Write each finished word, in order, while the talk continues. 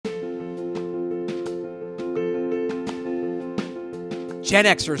Gen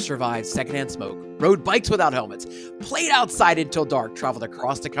Xers survived secondhand smoke, rode bikes without helmets, played outside until dark, traveled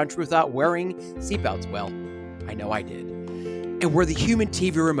across the country without wearing seatbelts. Well, I know I did. And we're the human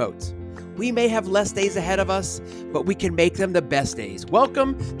TV remotes. We may have less days ahead of us, but we can make them the best days.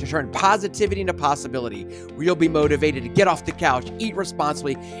 Welcome to Turn Positivity into Possibility, where you'll be motivated to get off the couch, eat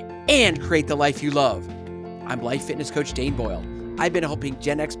responsibly, and create the life you love. I'm Life Fitness Coach Dane Boyle. I've been helping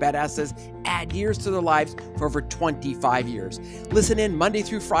Gen X badasses add years to their lives for over 25 years. Listen in Monday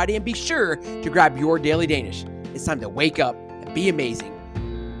through Friday and be sure to grab your daily Danish. It's time to wake up and be amazing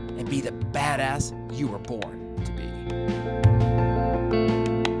and be the badass you were born to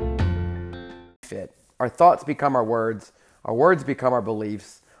be. Our thoughts become our words become our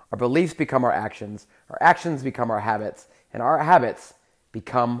beliefs become our actions become our habits, and our habits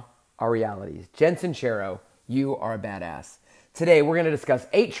become our realities. Jen Sincero, you are a badass. Today, we're going to discuss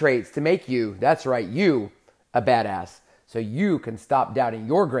 8 traits to make you, that's right, you, a badass, so you can stop doubting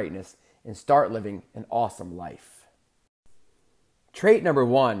your greatness and start living an awesome life. Trait number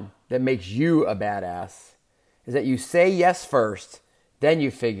 1 that makes you a badass is that you say yes first, then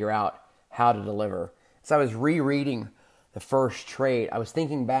you figure out how to deliver. So I was rereading the first trait. I was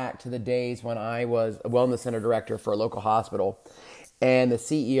thinking back to the days when I was a wellness center director for a local hospital, and the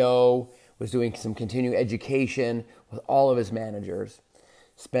CEO was doing some continuing education with all of his managers,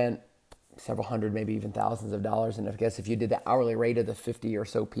 spent several hundred, maybe even thousands of dollars. And I guess if you did the hourly rate of the 50 or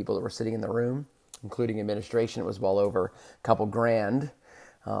so people that were sitting in the room, including administration, it was well over a couple grand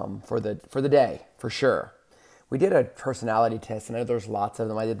for the day, for sure. We did a personality test, and I know there's lots of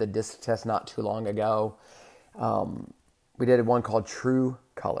them. I did the DISC test not too long ago. We did one called True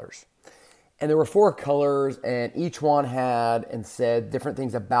Colors. And there were 4 colors, and each one had and said different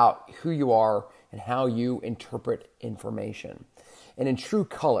things about who you are and how you interpret information. And in True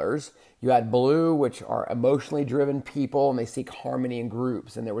Colors, you had blue, which are emotionally driven people, and they seek harmony in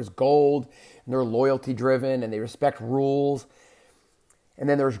groups. And there was gold, and they're loyalty driven, and they respect rules. And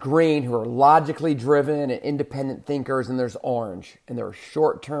then there's green, who are logically driven and independent thinkers, and there's orange, and they're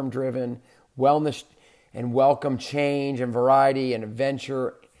short-term driven, wellness and welcome change and variety and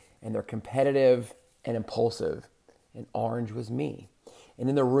adventure, and they're competitive and impulsive. And orange was me. And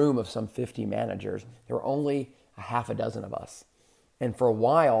in the room of some 50 managers, there were only a half a dozen of us. And for a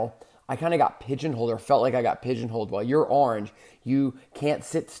while, I kind of got pigeonholed, or felt like I got pigeonholed. Well, you're orange. You can't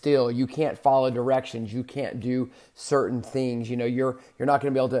sit still. You can't follow directions. You can't do certain things. You know, you're not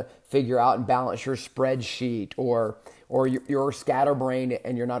going to be able to figure out and balance your spreadsheet, or you're scatterbrained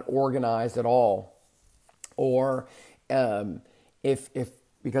and you're not organized at all. Or if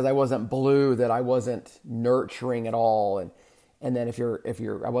because I wasn't blue, that I wasn't nurturing at all, and then if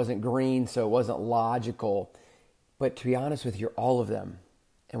I wasn't green, so it wasn't logical. But to be honest with you, you're all of them.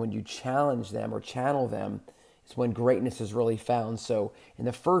 And when you challenge them or channel them, it's when greatness is really found. So in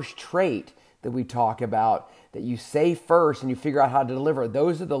the first trait that we talk about, that you say first and you figure out how to deliver,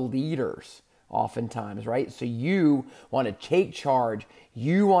 those are the leaders oftentimes, right? So you want to take charge,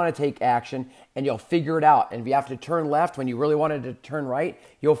 you want to take action, and you'll figure it out. And if you have to turn left when you really wanted to turn right,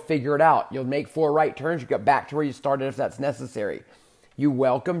 you'll figure it out. You'll make 4 right turns, you get back to where you started if that's necessary. You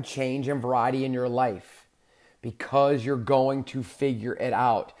welcome change and variety in your life because you're going to figure it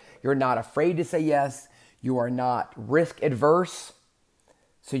out. You're not afraid to say yes. You are not risk adverse.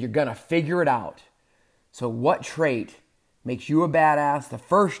 So you're going to figure it out. So what trait makes you a badass? The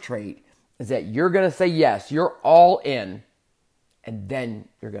first trait is that you're going to say yes. You're all in. And then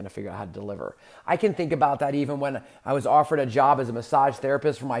you're going to figure out how to deliver. I can think about that even when I was offered a job as a massage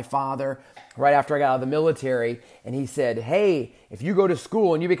therapist for my father right after I got out of the military. And he said, hey, if you go to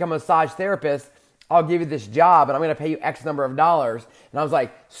school and you become a massage therapist, I'll give you this job and I'm going to pay you X number of dollars. And I was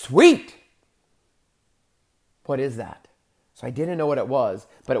like, sweet. What is that? So I didn't know what it was,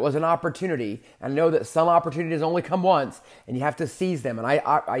 but it was an opportunity. And I know that some opportunities only come once and you have to seize them. And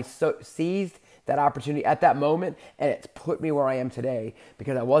I seized that opportunity at that moment, and it's put me where I am today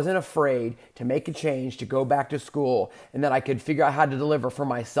because I wasn't afraid to make a change, to go back to school, and that I could figure out how to deliver for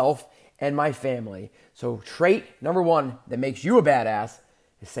myself and my family. So trait number 1 that makes you a badass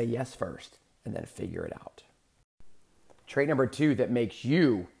is say yes first and then figure it out. Trait number 2 that makes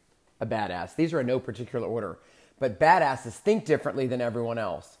you a badass. These are in no particular order, but badasses think differently than everyone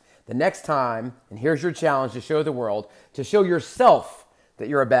else. The next time, and here's your challenge to show the world, to show yourself that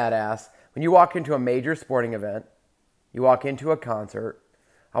you're a badass. When you walk into a major sporting event, you walk into a concert,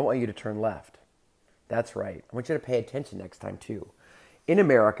 I want you to turn left. That's right. I want you to pay attention next time too. In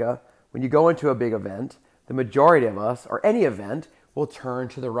America, when you go into a big event, the majority of us, or any event, will turn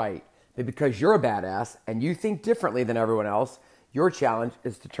to the right. But because you're a badass and you think differently than everyone else, your challenge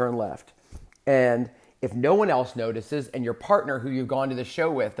is to turn left. And If no one else notices and your partner who you've gone to the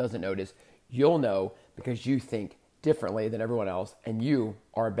show with doesn't notice, you'll know because you think differently than everyone else and you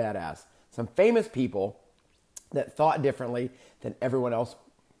are a badass. Some famous people that thought differently than everyone else.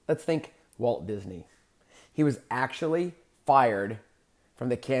 Let's think Walt Disney. He was actually fired from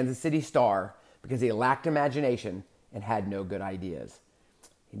the Kansas City Star because he lacked imagination and had no good ideas.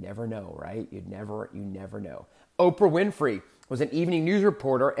 You never know, right? You never know. Oprah Winfrey was an evening news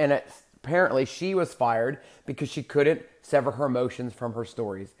reporter, and apparently she was fired because she couldn't sever her emotions from her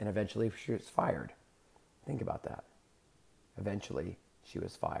stories, and eventually she was fired. Think about that. Eventually she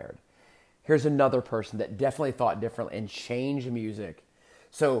was fired. Here's another person that definitely thought differently and changed music.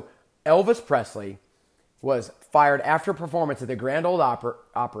 So Elvis Presley was fired after a performance at the Grand Ole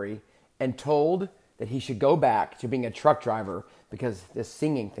Opry and told that he should go back to being a truck driver because this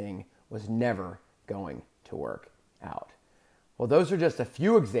singing thing was never going to work out. Well, those are just a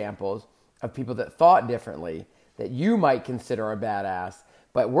few examples of people that thought differently that you might consider a badass,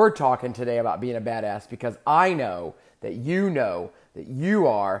 but we're talking today about being a badass because I know that you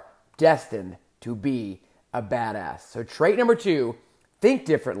are destined to be a badass. So trait number 2, think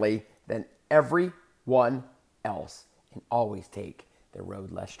differently than everyone else and always take the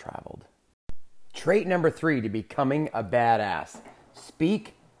road less traveled. Trait number 3 to becoming a badass.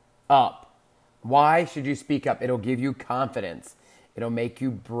 Speak up. Why should you speak up? It'll give you confidence. It'll make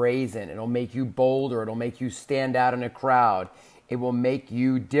you brazen. It'll make you bolder. It'll make you stand out in a crowd. It will make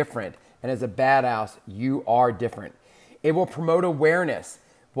you different. And as a badass, you are different. It will promote awareness.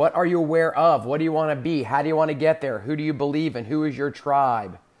 What are you aware of? What do you want to be? How do you want to get there? Who do you believe in? Who is your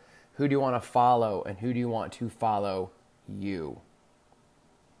tribe? Who do you want to follow? And who do you want to follow you?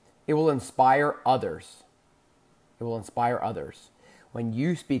 It will inspire others. It will inspire others. When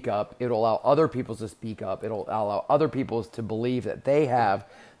you speak up, it'll allow other people to speak up. It'll allow other people to believe that they have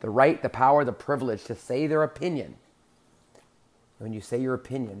the right, the power, the privilege to say their opinion. When you say your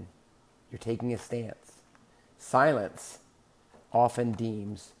opinion, you're taking a stance. Silence often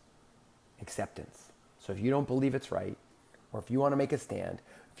deems acceptance. So if you don't believe it's right, or if you want to make a stand,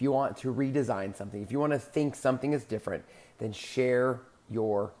 if you want to redesign something, if you want to think something is different, then share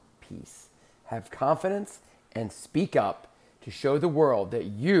your piece. Have confidence and speak up to show the world that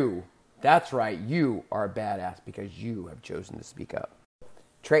that's right, you are a badass because you have chosen to speak up.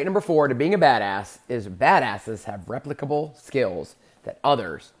 Trait number 4 to being a badass is badasses have replicable skills that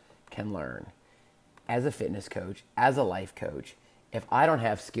others can learn. As a fitness coach, as a life coach, if I don't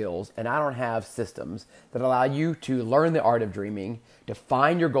have skills and I don't have systems that allow you to learn the art of dreaming,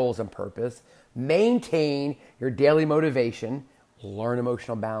 define your goals and purpose, maintain your daily motivation, learn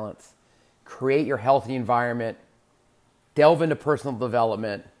emotional balance, create your healthy environment, delve into personal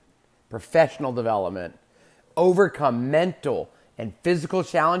development, professional development, overcome mental and physical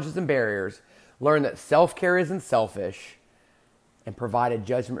challenges and barriers, learn that self-care isn't selfish, and provide a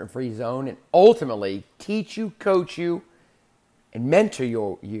judgment-free zone, and ultimately teach you, coach you, and mentor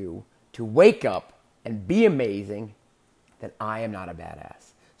you to wake up and be amazing, then I am not a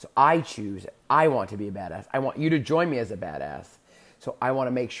badass. So I choose, I want to be a badass. I want you to join me as a badass. So I want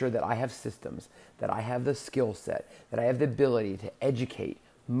to make sure that I have systems, that I have the skill set, that I have the ability to educate,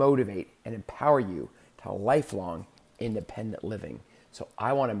 motivate, and empower you to lifelong independent living. So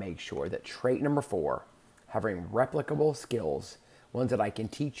I want to make sure that trait number 4, having replicable skills, ones that I can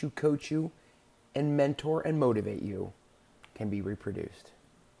teach you, coach you, and mentor and motivate you, can be reproduced.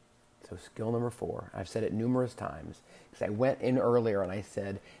 So skill number 4, I've said it numerous times, because I went in earlier and I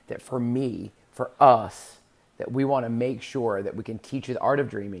said that for me, for us, that we want to make sure that we can teach you the art of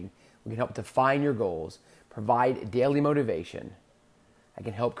dreaming, we can help define your goals, provide daily motivation, I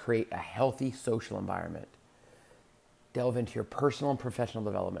can help create a healthy social environment, delve into your personal and professional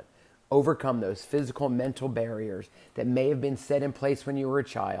development, overcome those physical and mental barriers that may have been set in place when you were a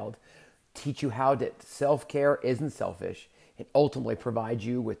child, teach you how that self-care isn't selfish, and ultimately provide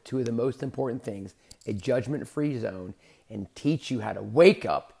you with 2 of the most important things, a judgment-free zone, and teach you how to wake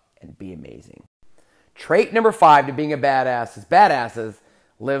up and be amazing. Trait number 5 to being a badass is badasses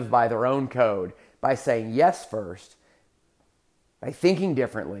live by their own code, by saying yes first, by thinking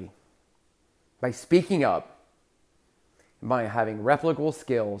differently, by speaking up, and by having replicable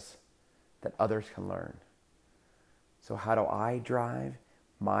skills that others can learn. So how do I drive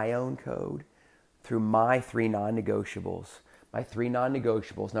my own code? Through my 3 non-negotiables. My 3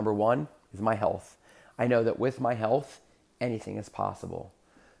 non-negotiables, number 1 is my health. I know that with my health, anything is possible.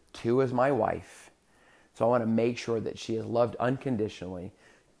 2 is my wife. So I want to make sure that she is loved unconditionally,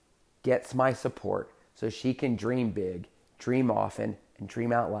 gets my support so she can dream big, dream often, and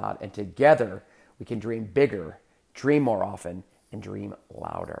dream out loud. And together we can dream bigger, dream more often, and dream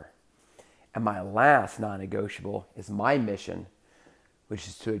louder. And my last non-negotiable is my mission, which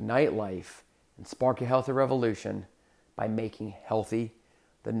is to ignite life and spark a healthy revolution by making healthy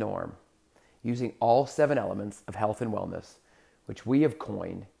the norm, using all 7 elements of health and wellness, which we have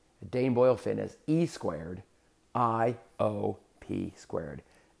coined at Dane Boyle Fitness, E squared, IOP squared.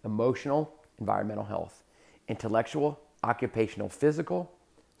 Emotional, environmental health, intellectual, occupational, physical,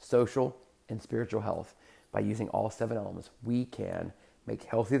 social, and spiritual health. By using all 7 elements, we can make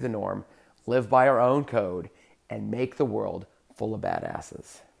healthy the norm, live by our own code, and make the world full of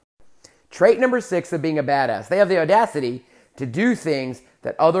badasses. Trait number 6 of being a badass. They have the audacity to do things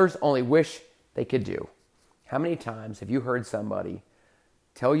that others only wish they could do. How many times have you heard somebody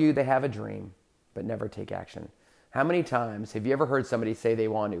tell you they have a dream but never take action? How many times have you ever heard somebody say they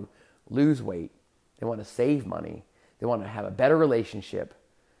want to lose weight, they want to save money, they want to have a better relationship,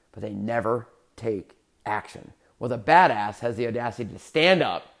 but they never take action? Well, the badass has the audacity to stand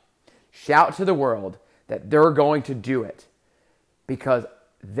up, shout to the world that they're going to do it because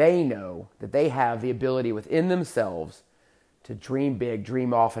they know that they have the ability within themselves to dream big,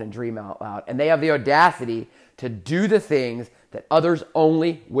 dream often, and dream out loud. And they have the audacity to do the things that others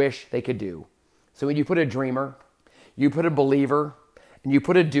only wish they could do. So when you put a dreamer, you put a believer, and you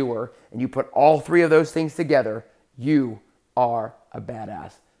put a doer, and you put all 3 of those things together, you are a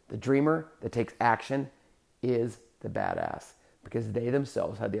badass. The dreamer that takes action is the badass because they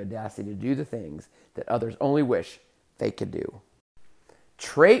themselves have the audacity to do the things that others only wish they could do.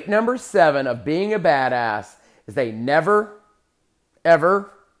 Trait number 7 of being a badass is they never,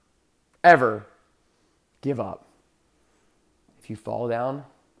 ever, ever give up. If you fall down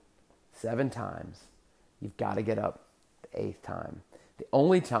 7 times, you've got to get up the 8th time. The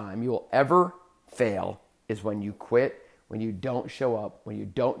only time you will ever fail is when you quit, when you don't show up, when you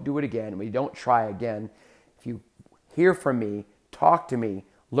don't do it again, when you don't try again. If you hear from me, talk to me,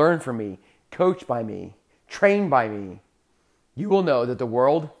 learn from me, coach by me, train by me, you will know that the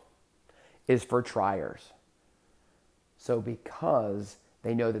world is for triers. So because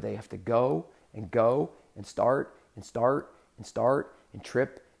they know that they have to go and start and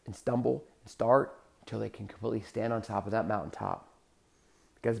trip and stumble and start until they can completely stand on top of that mountaintop.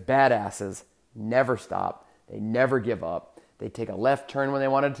 Because badasses never stop. They never give up. They take a left turn when they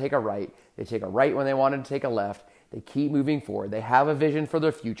wanted to take a right. They take a right when they wanted to take a left. They keep moving forward. They have a vision for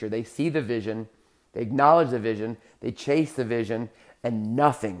their future. They see the vision. They acknowledge the vision. They chase the vision. And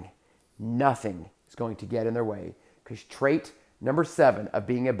nothing is going to get in their way. Because trait number 7 of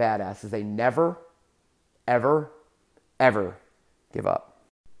being a badass is they never, ever, ever give up.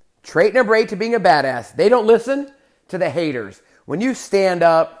 Trait number 8 to being a badass, they don't listen to the haters. When you stand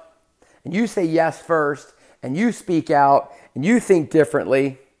up and you say yes first and you speak out and you think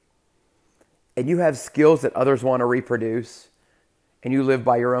differently and you have skills that others want to reproduce and you live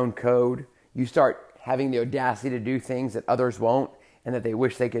by your own code, you start having the audacity to do things that others won't and that they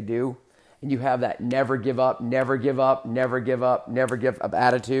wish they could do, and you have that never give up, never give up, never give up, never give up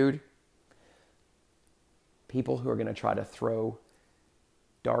attitude, people who are going to try to throw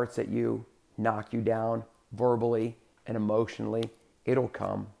darts at you, knock you down verbally and emotionally, it'll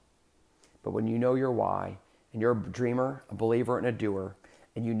come. But when you know your why, and you're a dreamer, a believer, and a doer,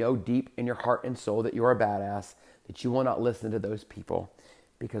 and you know deep in your heart and soul that you're a badass, that you will not listen to those people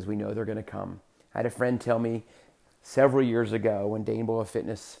because we know they're going to come. I had a friend tell me several years ago when Dane Boyle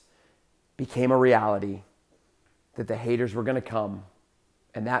Fitness became a reality that the haters were going to come.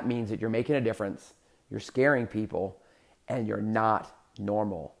 And that means that you're making a difference, you're scaring people, and you're not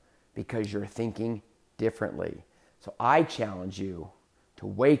normal because you're thinking differently. So I challenge you to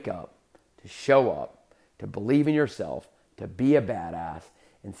wake up, to show up, to believe in yourself, to be a badass,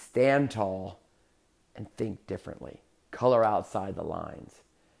 and stand tall and think differently. Color outside the lines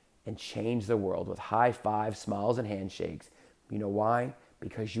and change the world with high fives, smiles, and handshakes. You know why?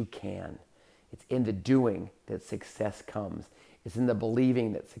 Because you can. It's in the doing that success comes. It's in the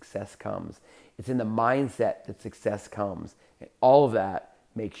believing that success comes. It's in the mindset that success comes. And all of that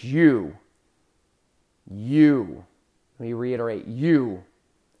makes you, let me reiterate, you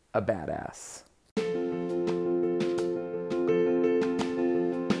a badass.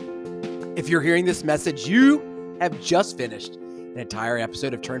 If you're hearing this message, you have just finished an entire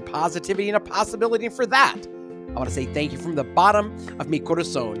episode of Turn Positivity into Possibility. And for that, I want to say thank you from the bottom of mi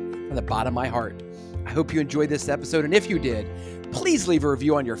corazón, from the bottom of my heart. I hope you enjoyed this episode. And if you did, please leave a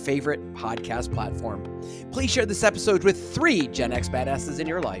review on your favorite podcast platform. Please share this episode with 3 Gen X badasses in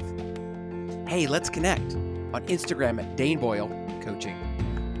your life. Hey, let's connect on Instagram at Dane Boyle Coaching.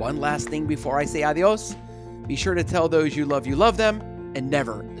 One last thing before I say adios. Be sure to tell those you love them, and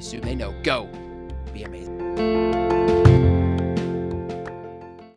never assume they know. Go be amazing.